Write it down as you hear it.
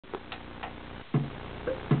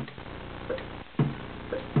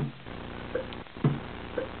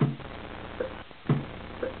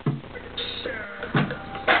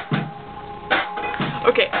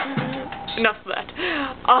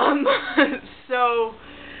Um, so,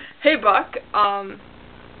 hey Buck,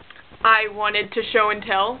 I wanted to show and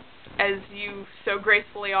tell, as you so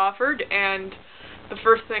gracefully offered, and the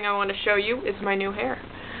first thing I want to show you is my new hair.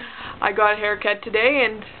 I got a haircut today,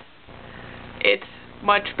 and it's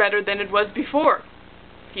much better than it was before.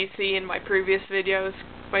 If you see in my previous videos,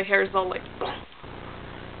 my hair's all like,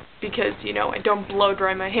 because, you know, I don't blow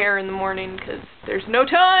dry my hair in the morning, because there's no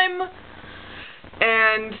time.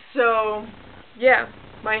 And so, yeah,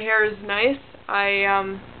 my hair is nice. I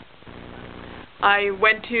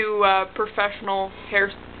went to a professional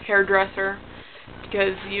hairdresser,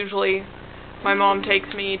 because usually my mom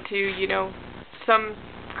takes me to, you know, some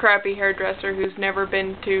crappy hairdresser who's never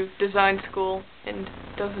been to design school and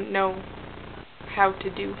doesn't know how to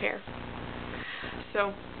do hair.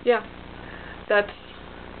 So, yeah, that's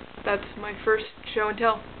my first show and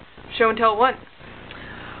tell. Show and tell 1.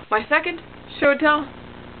 My second show and tell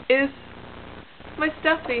is my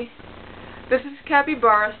stuffy. This is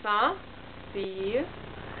Capybara-san,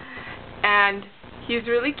 and he's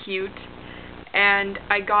really cute, and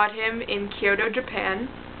I got him in Kyoto, Japan,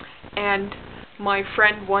 and my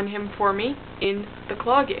friend won him for me in the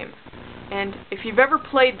claw game. And if you've ever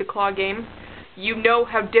played the claw game, you know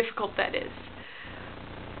how difficult that is.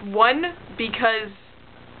 1, because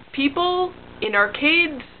people in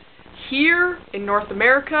arcades here in North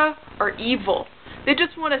America are evil. They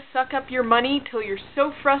just want to suck up your money till you're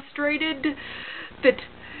so frustrated that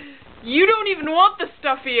you don't even want the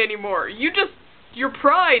stuffy anymore. Your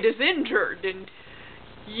pride is injured and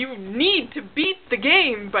you need to beat the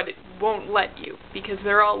game, but it won't let you because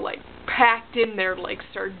they're all like packed in there like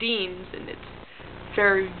sardines, and it's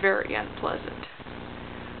very, very unpleasant.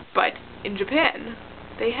 But in Japan,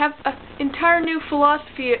 they have an entire new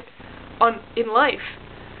philosophy in life.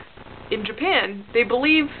 In Japan, they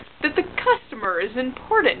believe that the customer is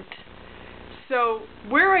important. So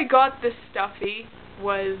where I got this stuffy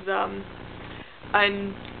was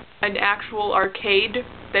an actual arcade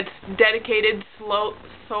that's dedicated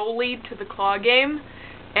solely to the claw game,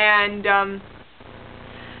 and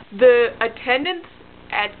the attendants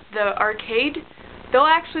at the arcade, they'll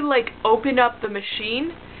actually like open up the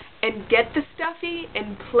machine and get the stuffy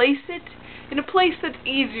and place it in a place that's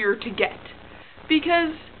easier to get,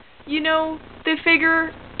 because, you know, they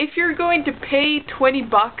figure if you're going to pay 20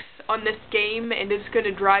 bucks on this game and it's going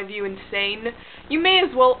to drive you insane, you may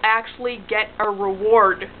as well actually get a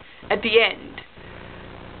reward at the end,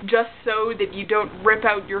 just so that you don't rip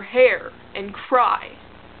out your hair and cry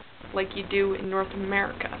like you do in North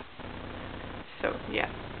America. So, yeah.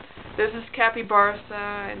 This is Capybara,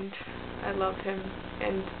 and I love him.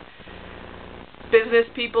 And business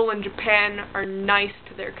people in Japan are nice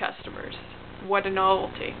to their customers. What a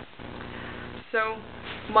novelty. So,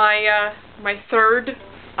 my third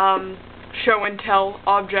show and tell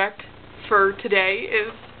object for today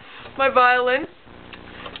is my violin,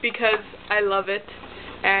 because I love it.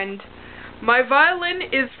 And my violin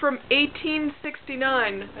is from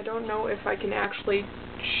 1869. I don't know if I can actually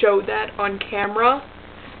show that on camera,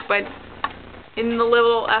 but in the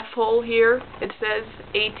little F-hole here, it says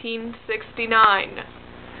 1869.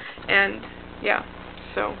 And, yeah,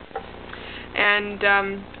 so. And,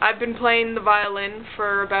 I've been playing the violin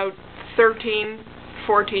for about 13,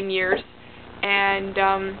 14 years, and,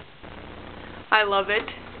 I love it.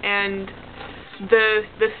 And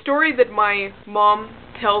the story that my mom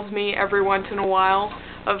tells me every once in a while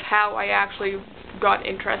of how I actually got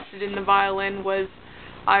interested in the violin was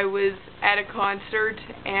I was at a concert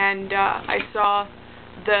and I saw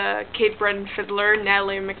the Cape Breton fiddler,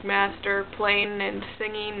 Natalie McMaster, playing and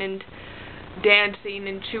singing and dancing,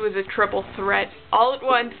 and she was a triple threat all at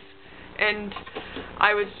once, and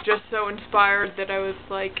I was just so inspired that I was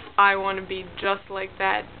like, I want to be just like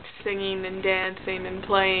that, singing and dancing and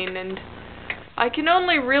playing. And I can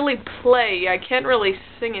only really play, I can't really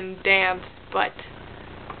sing and dance, but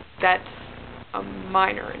that's a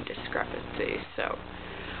minor discrepancy, so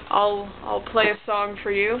I'll play a song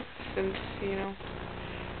for you, since, you know,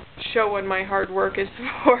 show what my hard work is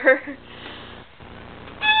for.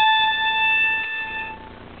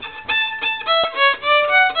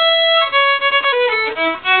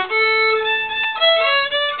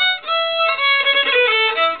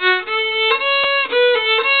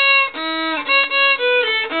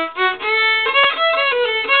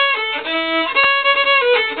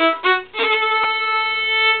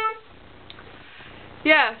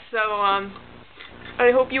 Yeah, so,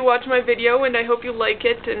 I hope you watch my video, and I hope you like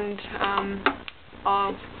it, and,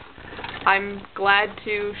 I'm glad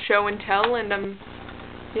to show and tell, and,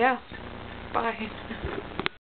 yeah, bye.